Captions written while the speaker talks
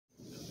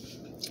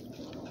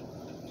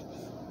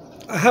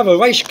I have a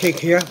rice cake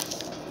here.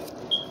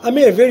 I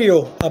made a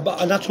video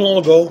about not too long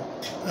ago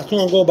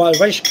about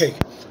rice cake.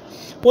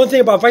 One thing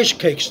about rice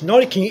cakes, not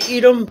only can you eat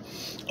them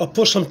or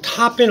put some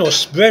topping or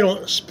spread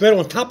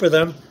on top of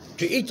them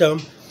to eat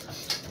them,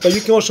 but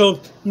you can also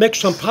make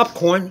some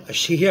popcorn. I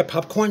see here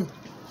popcorn.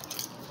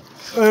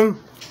 You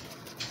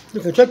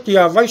can take the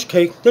rice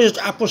cake. This is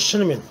apple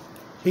cinnamon.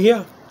 See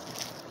here?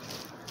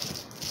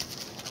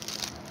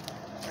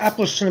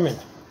 Apple cinnamon.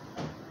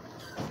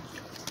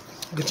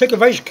 You can take a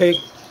rice cake,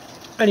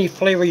 any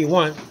flavor you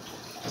want,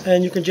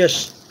 and you can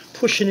just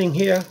push it in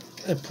here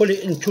and put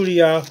it into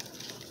your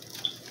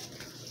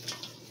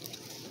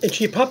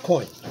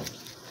popcorn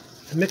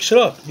and mix it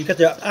up. You get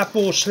the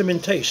apple cinnamon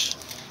taste.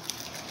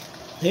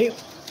 See?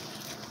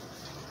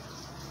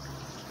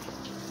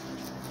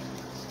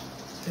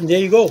 And there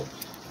you go.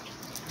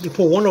 You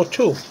put one or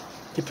two,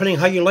 depending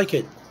how you like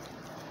it.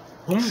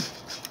 I'm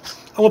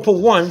gonna put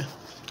one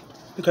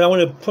because I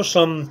want to put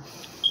some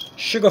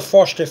sugar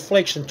frosted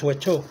flakes into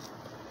it too.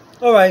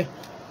 All right,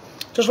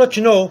 just let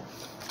you know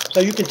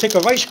that you can take a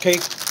rice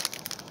cake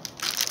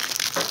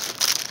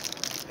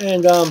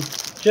and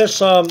just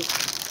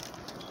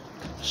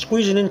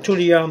squeeze it into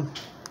the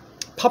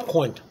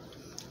popcorn.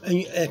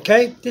 And,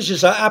 okay, this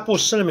is apple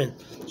cinnamon,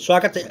 so I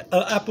got the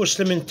apple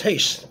cinnamon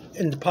taste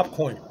in the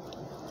popcorn.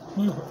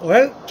 All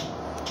right,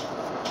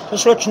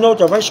 just let you know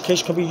that rice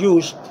cakes can be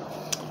used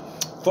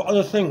for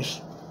other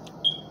things.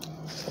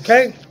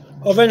 Okay,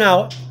 over and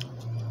out.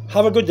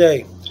 Have a good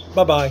day.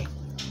 Bye-bye.